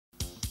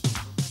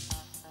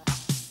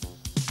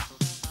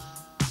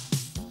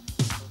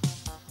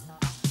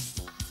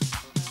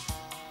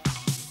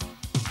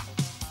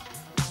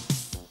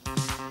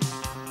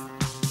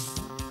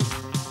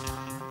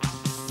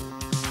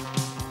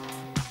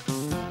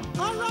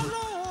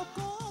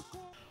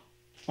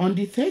On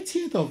the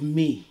 30th of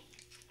May,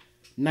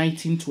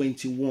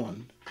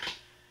 1921,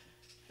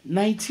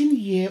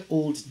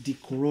 19-year-old Dick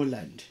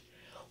Rowland,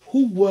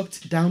 who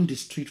worked down the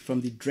street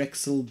from the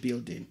Drexel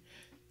building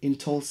in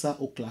Tulsa,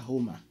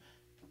 Oklahoma,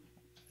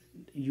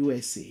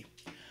 USA,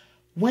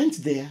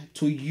 went there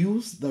to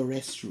use the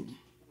restroom.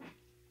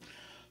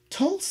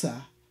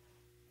 Tulsa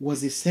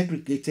was a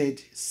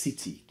segregated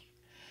city,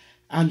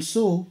 and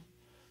so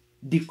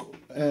Dick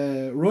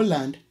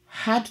Rowland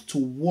had to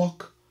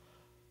walk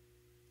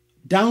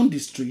down the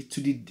street to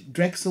the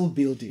Drexel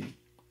building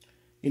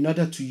in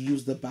order to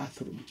use the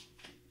bathroom.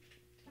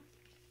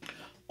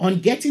 On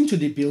getting to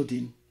the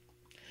building,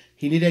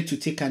 he needed to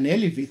take an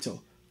elevator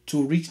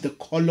to reach the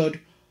colored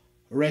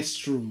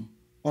restroom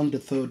on the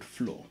third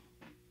floor.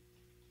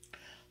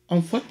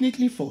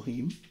 Unfortunately for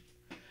him,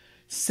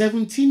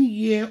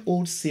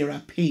 17-year-old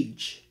Sarah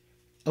Page,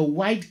 a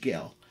white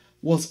girl,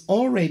 was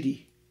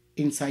already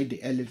inside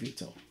the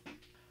elevator.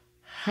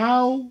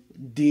 How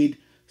did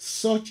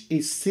such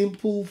a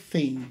simple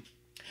thing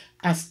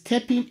as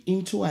stepping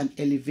into an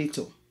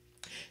elevator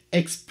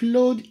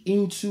explode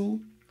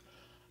into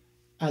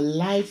a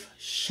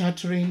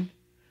life-shattering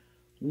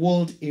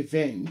world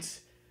event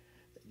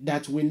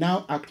that we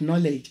now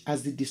acknowledge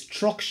as the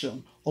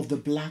destruction of the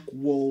Black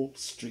Wall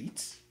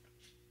Street?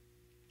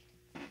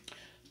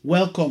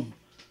 Welcome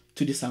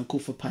to the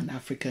Sankofa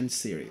Pan-African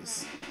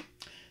series.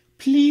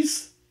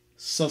 Please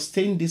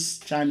sustain this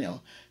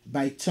channel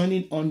by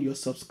turning on your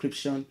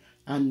subscription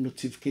and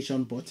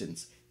notification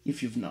buttons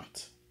if you've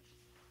not.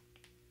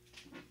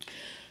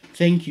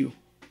 Thank you.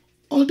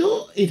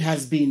 Although it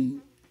has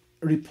been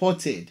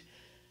reported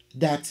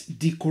that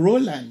Dick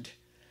Rowland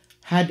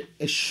had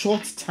a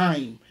short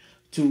time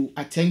to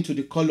attend to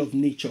the call of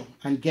nature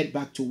and get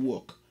back to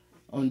work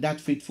on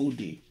that fateful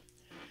day,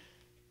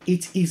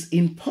 it is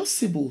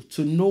impossible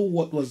to know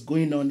what was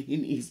going on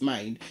in his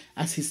mind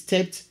as he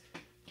stepped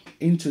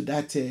into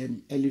that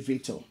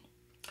elevator,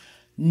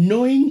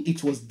 knowing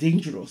it was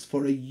dangerous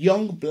for a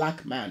young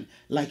black man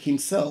like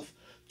himself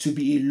to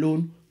be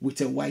alone with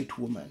a white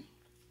woman.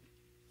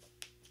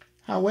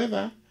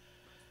 However,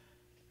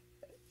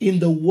 in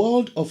the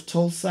world of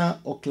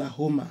Tulsa,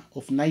 Oklahoma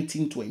of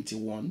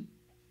 1921,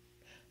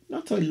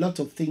 not a lot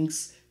of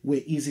things were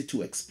easy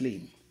to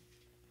explain.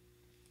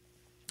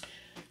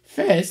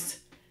 First,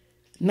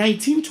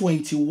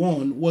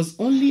 1921 was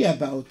only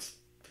about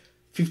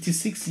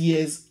 56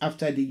 years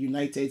after the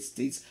United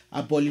States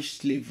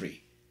abolished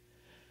slavery.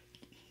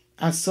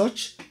 As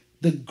such,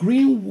 the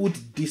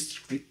Greenwood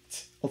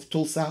district of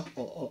Tulsa,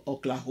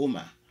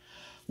 Oklahoma,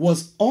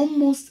 was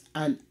almost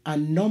an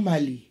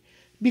anomaly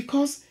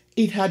because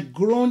it had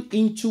grown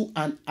into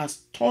an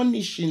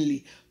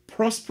astonishingly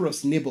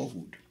prosperous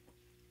neighborhood.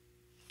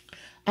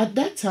 At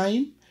that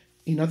time,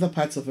 in other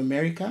parts of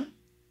America,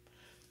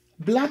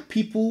 black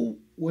people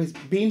were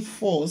being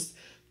forced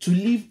to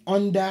live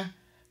under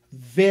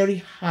very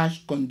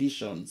harsh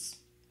conditions.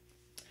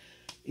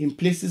 In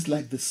places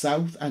like the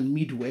South and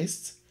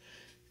Midwest,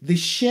 the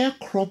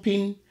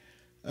sharecropping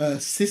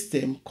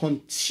system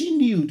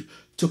continued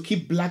to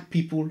keep black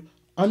people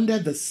under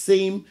the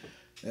same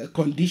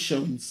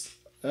conditions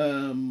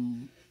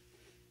that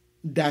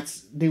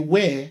they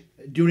were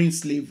during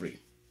slavery.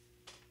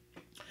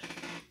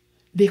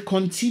 They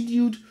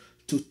continued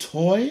to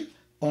toil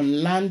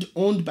on land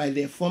owned by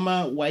their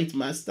former white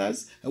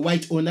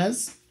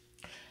owners,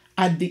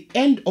 at the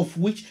end of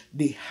which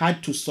they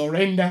had to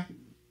surrender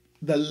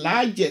the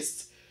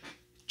largest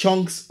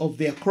chunks of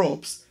their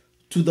crops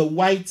to the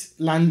white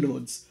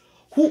landlords,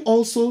 who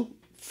also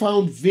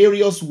found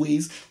various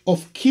ways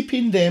of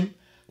keeping them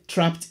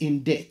trapped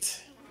in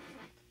debt.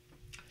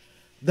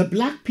 The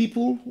black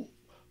people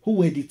who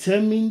were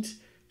determined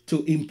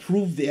to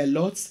improve their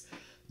lots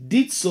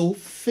did so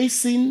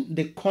facing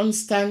the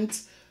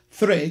constant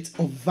threat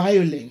of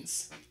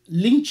violence,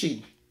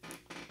 lynching.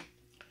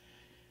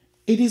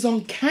 It is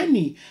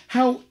uncanny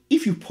how,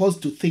 if you pause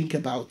to think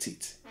about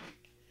it,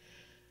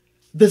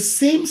 the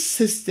same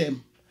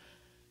system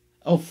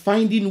of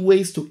finding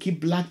ways to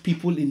keep black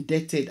people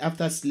indebted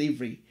after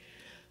slavery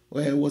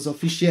was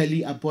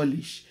officially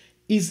abolished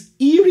is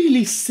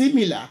eerily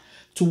similar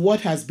to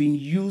what has been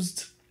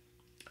used,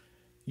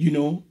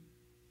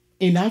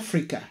 in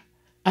Africa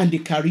and the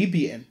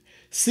Caribbean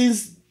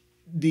since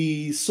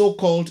the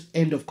so-called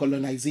end of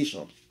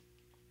colonization.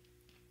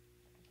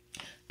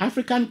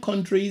 African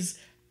countries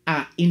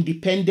are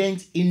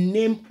independent in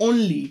name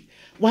only,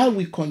 while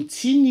we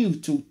continue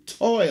to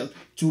toil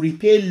to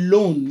repay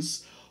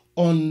loans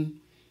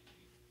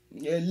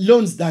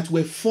that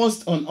were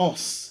forced on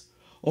us,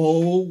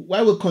 or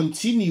while we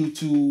continue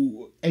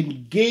to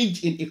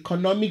engage in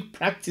economic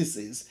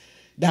practices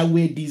that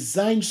were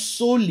designed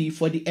solely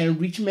for the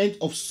enrichment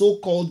of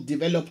so-called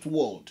developed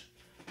world.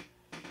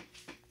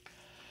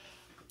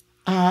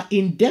 Our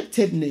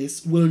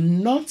indebtedness will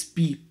not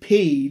be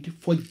paid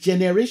for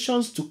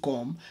generations to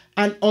come,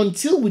 and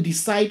until we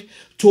decide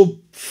to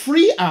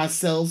free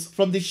ourselves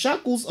from the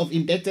shackles of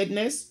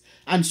indebtedness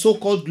and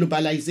so-called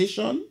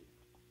globalization,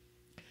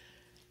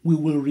 we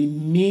will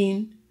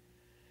remain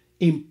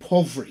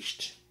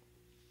impoverished.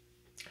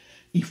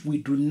 if we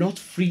do not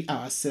free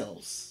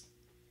ourselves.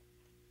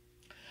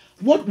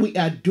 What we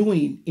are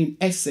doing, in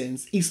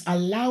essence, is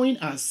allowing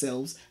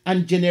ourselves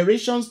and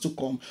generations to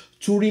come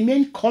to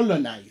remain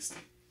colonized,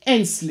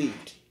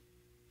 enslaved.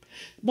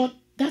 But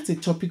that's a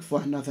topic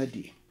for another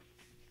day.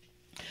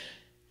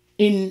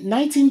 In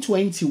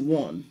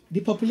 1921,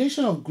 the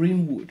population of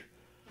Greenwood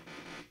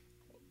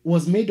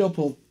was made up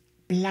of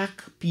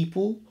black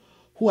people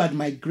who had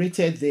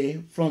migrated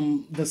there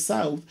from the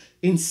South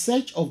in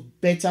search of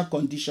better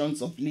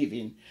conditions of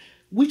living,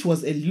 which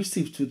was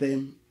elusive to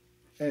them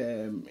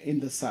in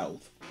the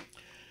South.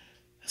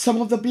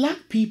 Some of the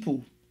black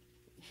people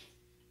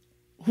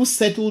who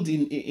settled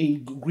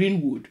in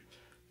Greenwood,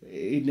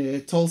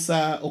 in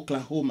Tulsa,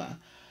 Oklahoma,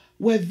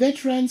 were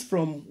veterans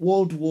from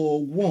World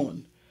War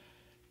One,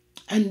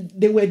 and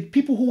they were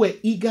people who were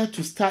eager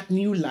to start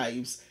new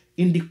lives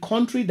in the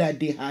country that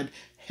they had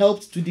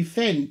helped to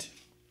defend.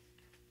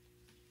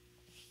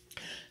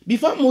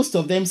 Before most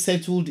of them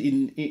settled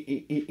in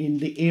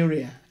the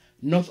area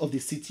north of the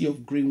city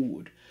of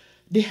Greenwood,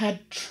 they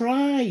had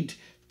tried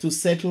to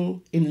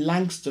settle in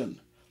Langston,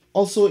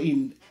 also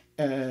in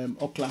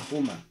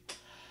Oklahoma.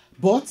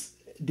 But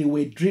they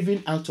were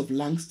driven out of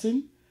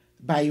Langston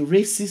by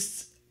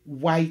racist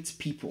white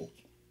people.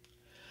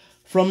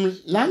 From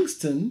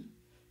Langston,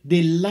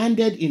 they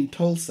landed in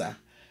Tulsa,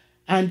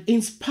 and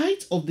in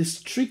spite of the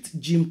strict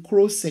Jim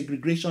Crow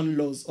segregation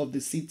laws of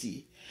the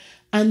city,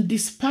 and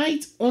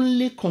despite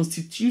only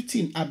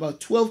constituting about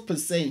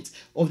 12%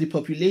 of the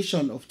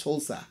population of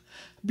Tulsa,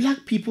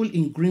 black people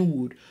in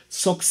Greenwood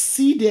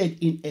succeeded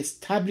in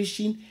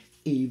establishing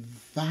a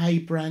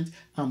vibrant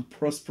and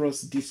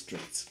prosperous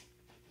district.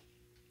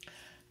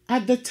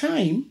 At the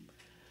time,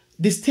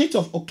 the state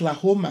of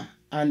Oklahoma,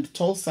 and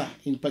Tulsa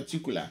in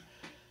particular,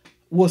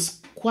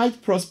 was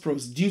quite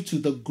prosperous due to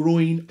the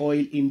growing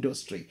oil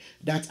industry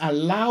that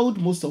allowed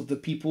most of the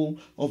people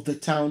of the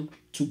town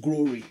to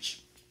grow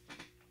rich.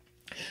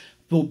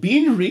 But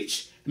being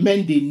rich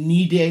meant they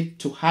needed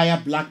to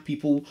hire black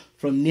people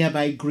from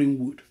nearby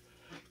Greenwood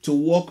to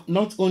work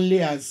not only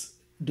as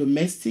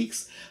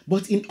domestics,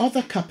 but in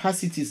other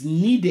capacities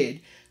needed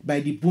by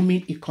the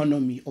booming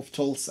economy of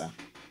Tulsa.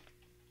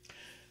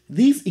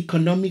 These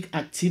economic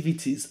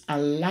activities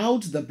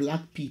allowed the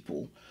black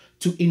people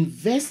to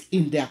invest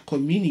in their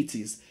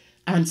communities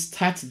and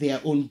start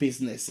their own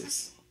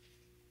businesses.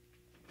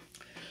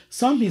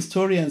 Some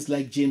historians,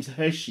 like James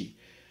Hershey,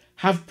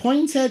 have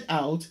pointed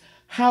out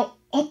how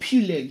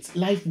opulent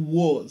life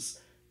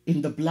was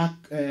in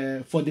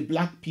for the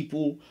black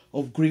people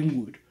of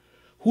Greenwood,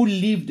 who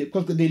lived,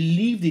 because they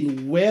lived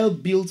in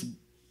well-built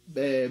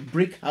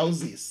brick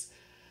houses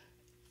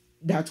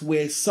that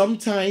were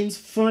sometimes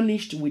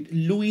furnished with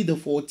Louis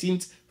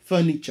XIV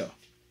furniture,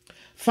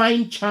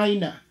 fine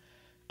china,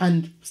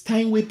 and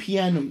Steinway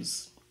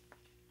pianos.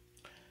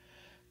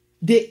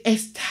 They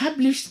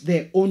established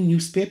their own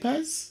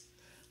newspapers,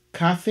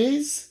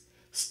 cafes,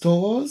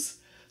 stores,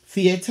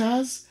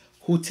 theaters,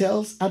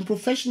 hotels, and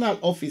professional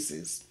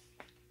offices.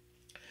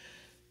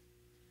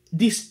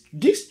 This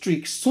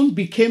district soon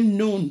became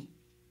known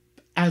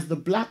as the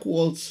Black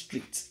Wall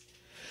Street.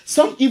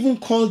 Some even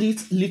called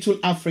it Little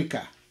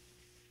Africa.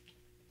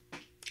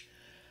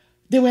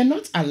 They were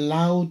not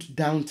allowed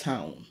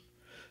downtown,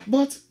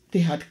 but they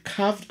had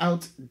carved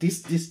out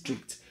this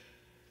district,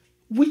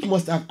 which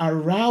must have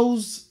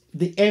aroused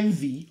the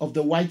envy of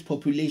the white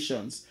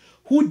populations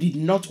who did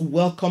not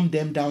welcome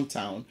them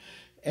downtown,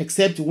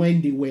 except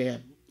when they were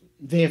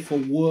there for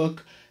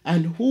work,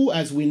 and who,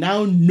 as we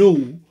now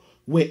know,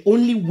 were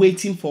only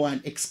waiting for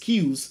an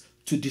excuse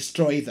to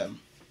destroy them.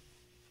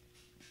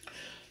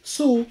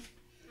 So,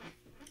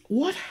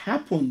 what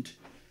happened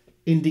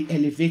in the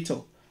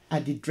elevator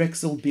at the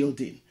Drexel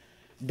building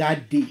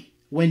that day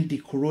when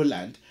Dick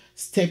Rowland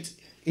stepped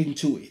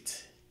into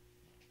it?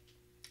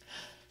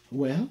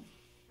 Well,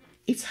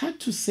 it's hard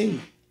to say.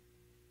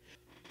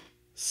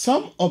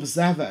 Some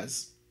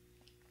observers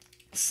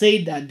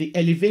say that the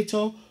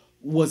elevator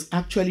was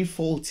actually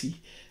faulty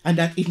and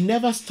that it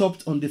never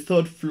stopped on the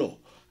third floor,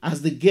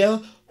 as the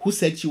girl who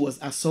said she was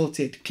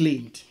assaulted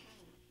claimed.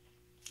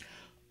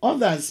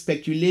 Others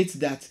speculate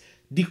that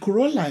Dick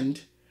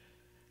Rowland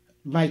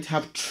might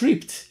have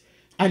tripped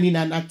and, in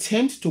an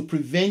attempt to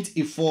prevent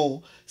a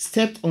fall,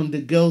 stepped on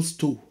the girl's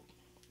toe.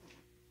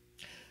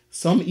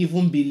 Some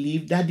even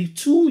believe that the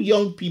two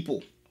young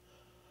people,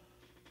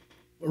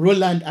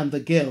 Rowland and the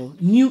girl,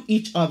 knew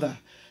each other,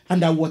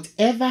 and that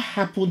whatever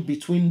happened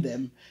between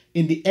them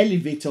in the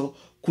elevator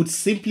could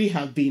simply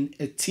have been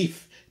a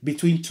tiff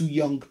between two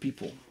young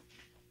people.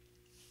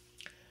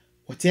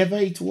 Whatever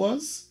it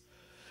was,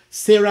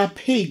 Sarah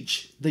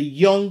Page, the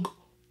young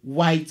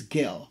white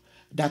girl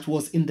that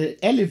was in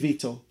the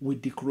elevator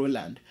with Dick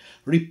Rowland,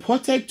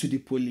 reported to the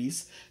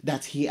police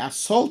that he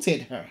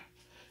assaulted her,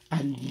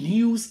 and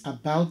news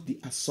about the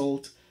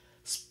assault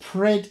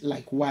spread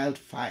like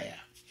wildfire,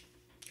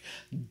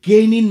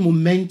 gaining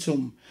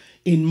momentum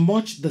in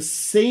much the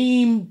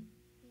same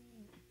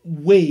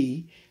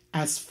way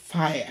as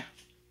fire.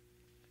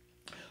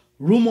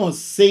 Rumors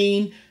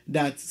saying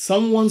that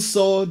someone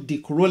saw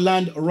Dick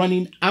Rowland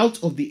running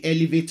out of the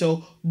elevator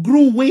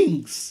grew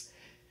wings,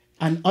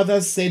 and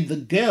others said the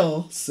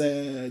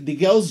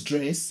girl's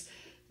dress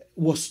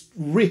was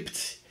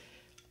ripped.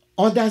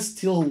 Others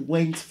still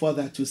went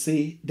further to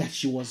say that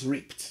she was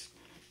raped.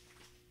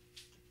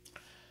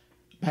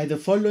 By the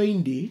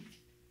following day,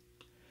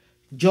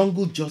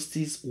 jungle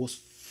justice was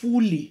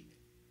fully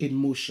in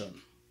motion.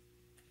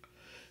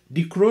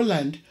 Dick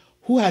Rowland,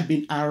 who had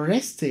been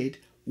arrested,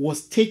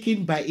 was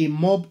taken by a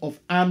mob of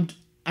armed,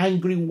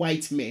 angry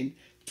white men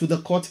to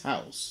the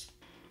courthouse.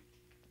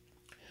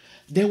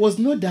 There was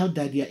no doubt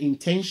that the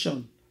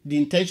intention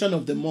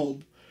of the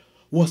mob,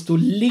 was to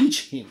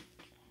lynch him.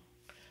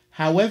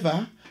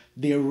 However,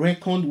 they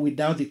reckoned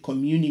without the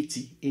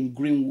community in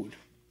Greenwood.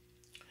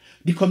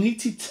 The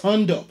community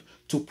turned up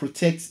to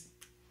protect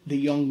the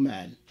young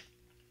man.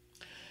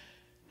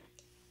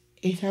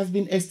 It has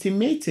been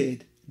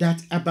estimated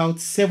that about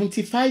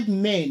 75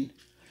 men,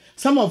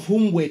 some of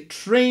whom were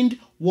trained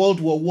World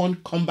War I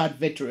combat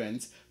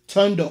veterans,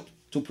 turned up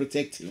to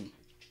protect him.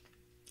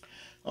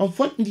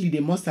 Unfortunately, they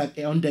must have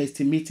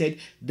underestimated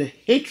the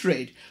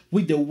hatred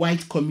which the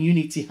white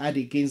community had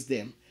against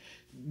them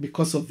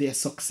because of their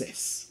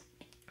success.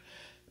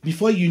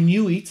 Before you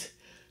knew it,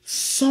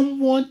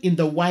 someone in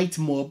the white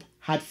mob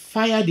had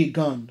fired a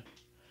gun,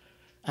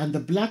 and the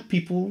black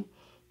people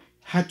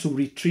had to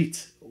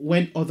retreat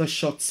when other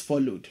shots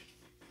followed.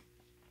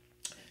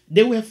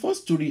 They were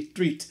forced to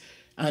retreat,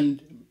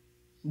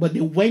 but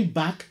they went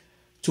back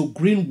to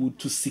Greenwood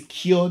to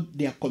secure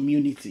their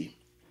community.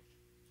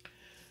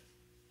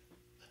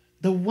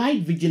 The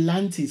white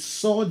vigilantes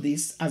saw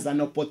this as an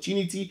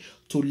opportunity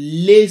to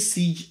lay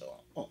siege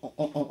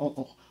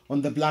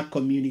on the black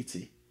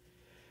community.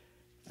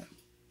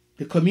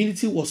 The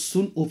community was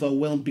soon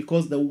overwhelmed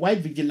because the white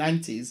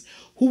vigilantes,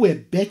 who were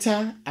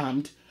better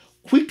armed,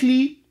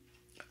 quickly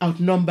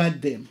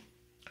outnumbered them.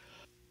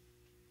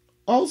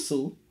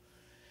 Also,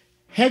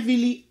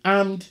 heavily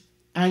armed,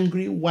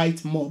 angry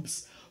white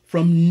mobs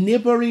from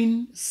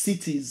neighboring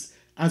cities,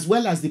 as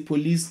well as the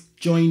police,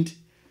 joined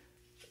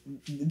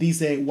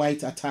these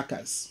white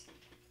attackers.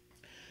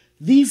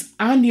 These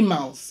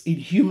animals in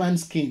human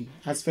skin,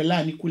 as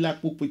Fela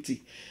Anikulapo Kpopiti,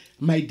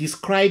 might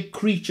describe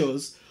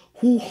creatures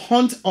who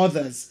hunt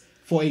others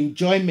for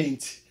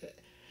enjoyment,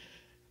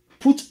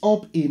 put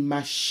up a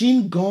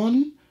machine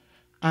gun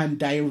and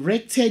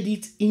directed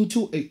it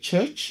into a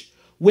church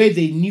where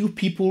they knew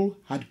people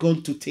had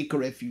gone to take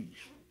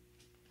refuge.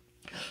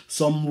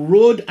 Some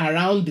rode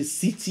around the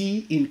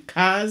city in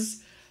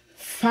cars,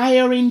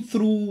 firing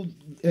through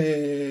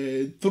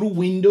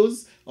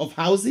windows of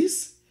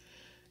houses.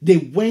 They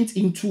went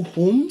into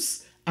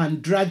homes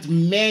and dragged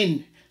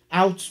men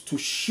out to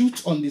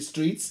shoot on the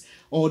streets,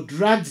 or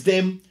dragged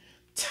them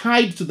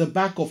tied to the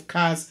back of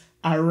cars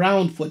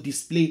around for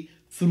display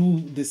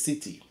through the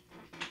city.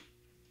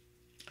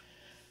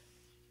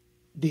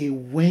 They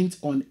went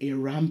on a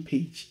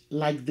rampage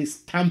like the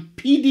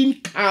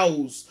stampeding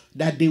cows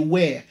that they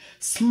were,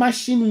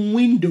 smashing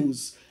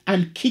windows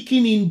and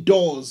kicking in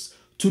doors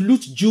to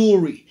loot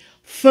jewelry,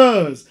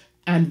 furs,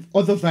 and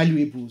other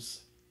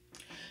valuables.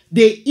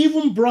 They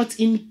even brought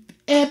in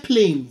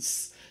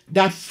airplanes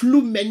that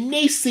flew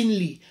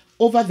menacingly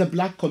over the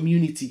black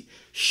community,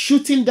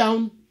 shooting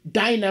down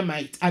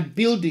dynamite at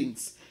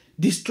buildings,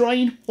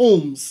 destroying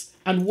homes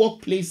and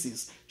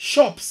workplaces,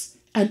 shops,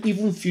 and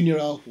even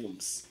funeral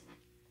homes.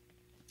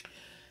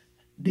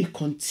 They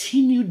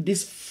continued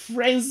this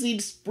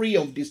frenzied spree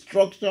of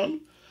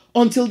destruction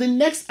until the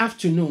next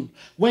afternoon,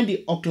 when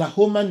the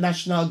Oklahoma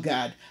National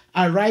Guard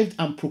arrived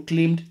and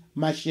proclaimed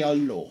martial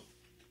law.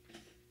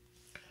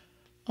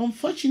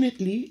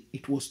 Unfortunately,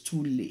 it was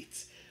too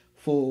late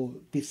for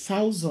the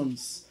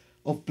thousands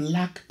of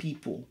black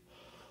people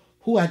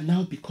who had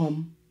now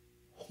become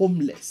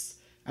homeless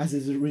as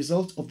a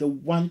result of the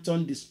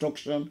wanton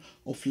destruction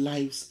of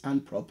lives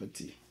and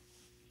property.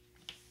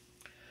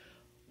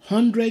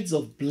 Hundreds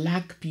of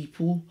black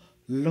people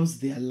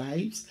lost their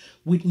lives,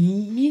 with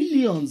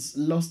millions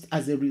lost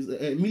as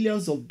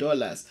millions of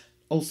dollars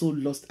also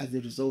lost as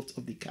a result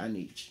of the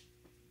carnage.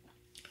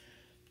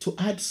 To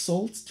add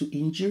salt to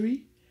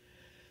injury,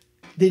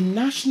 the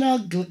National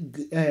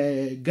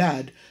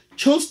Guard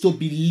chose to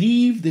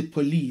believe the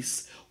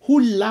police, who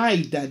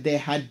lied that there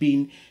had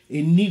been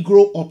a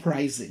Negro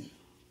uprising.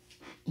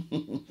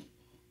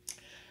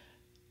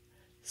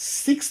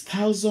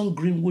 6,000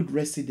 Greenwood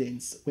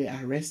residents were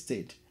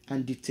arrested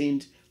and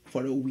detained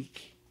for a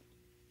week.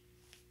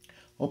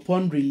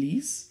 Upon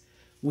release,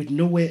 with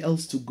nowhere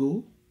else to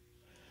go,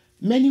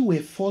 many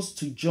were forced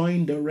to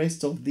join the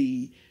rest of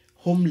the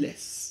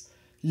homeless,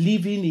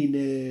 living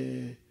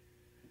in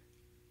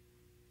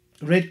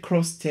Red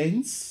Cross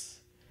tents.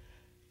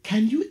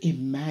 Can you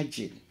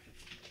imagine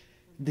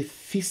the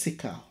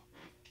physical,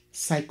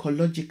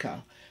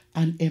 psychological,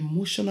 and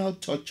emotional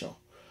torture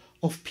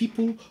of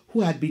people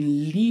who had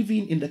been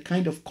living in the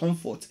kind of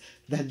comfort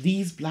that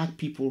these black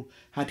people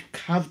had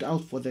carved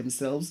out for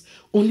themselves,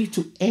 only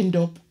to end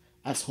up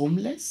as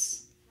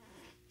homeless?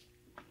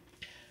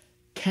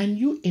 Can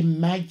you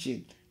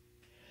imagine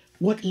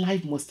what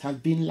life must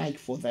have been like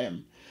for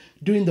them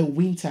during the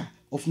winter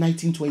of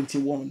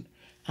 1921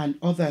 and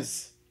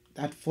others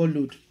that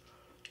followed,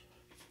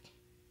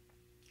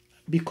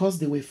 because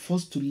they were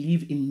forced to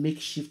live in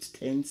makeshift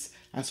tents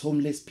as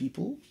homeless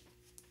people.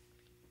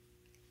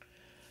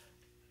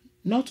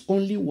 Not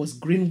only was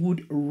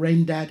Greenwood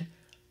rendered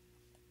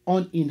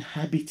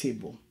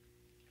uninhabitable,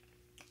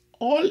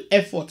 all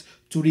effort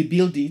to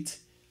rebuild it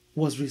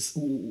was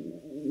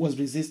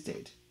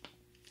resisted.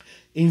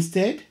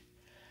 Instead,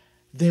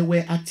 there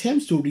were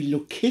attempts to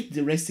relocate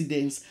the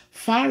residents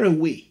far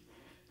away,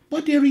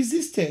 but they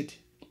resisted.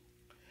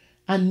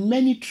 And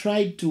many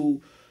tried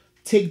to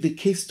take the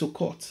case to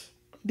court.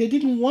 They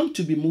didn't want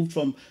to be moved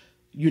from,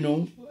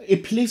 a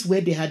place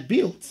where they had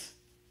built.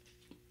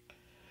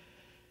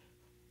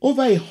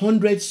 Over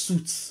 100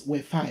 suits were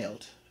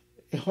filed.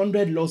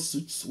 100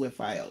 lawsuits were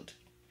filed.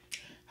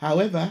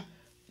 However,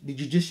 the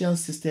judicial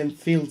system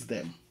failed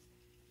them.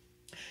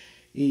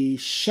 A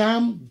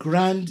sham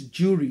grand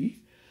jury,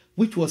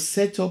 which was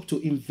set up to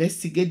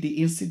investigate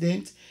the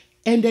incident,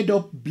 ended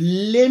up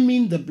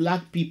blaming the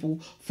black people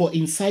for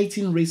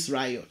inciting race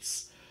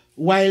riots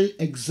while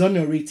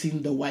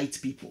exonerating the white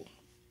people.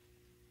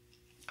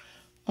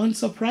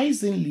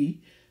 Unsurprisingly,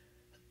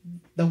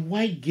 the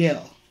white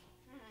girl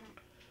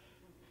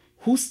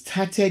who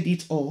started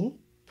it all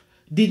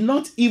did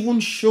not even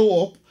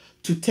show up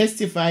to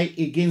testify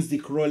against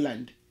Dick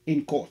Rowland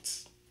in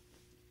court.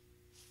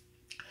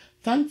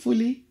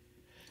 Thankfully,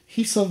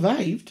 he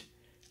survived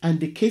and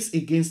the case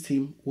against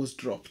him was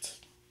dropped.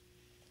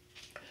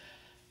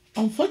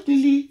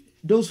 Unfortunately,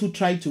 those who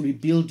tried to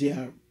rebuild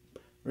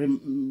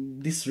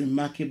this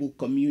remarkable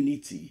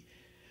community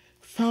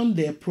found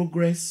their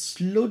progress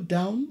slowed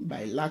down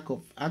by lack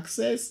of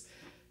access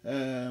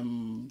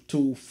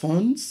to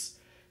funds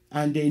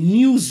and the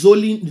new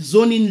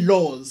zoning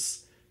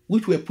laws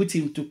which were put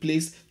into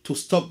place to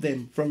stop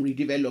them from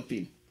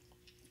redeveloping.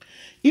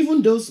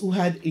 Even those who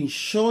had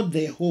insured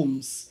their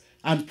homes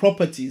and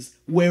properties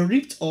were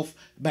ripped off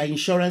by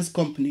insurance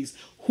companies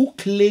who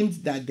claimed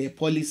that their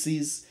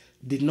policies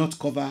did not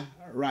cover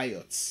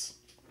riots.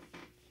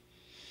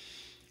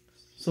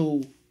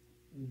 So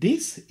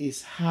this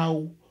is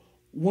how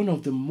one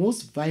of the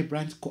most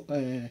vibrant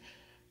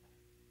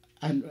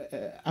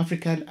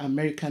African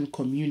American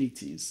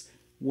communities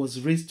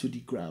was razed to the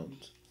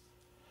ground.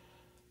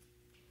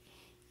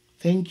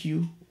 Thank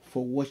you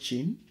for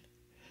watching.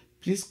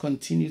 Please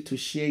continue to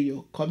share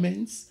your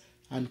comments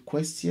and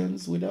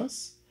questions with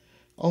us.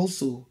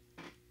 Also,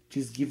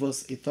 please give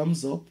us a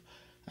thumbs up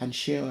and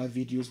share our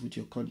videos with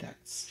your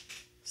contacts.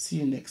 See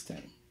you next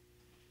time.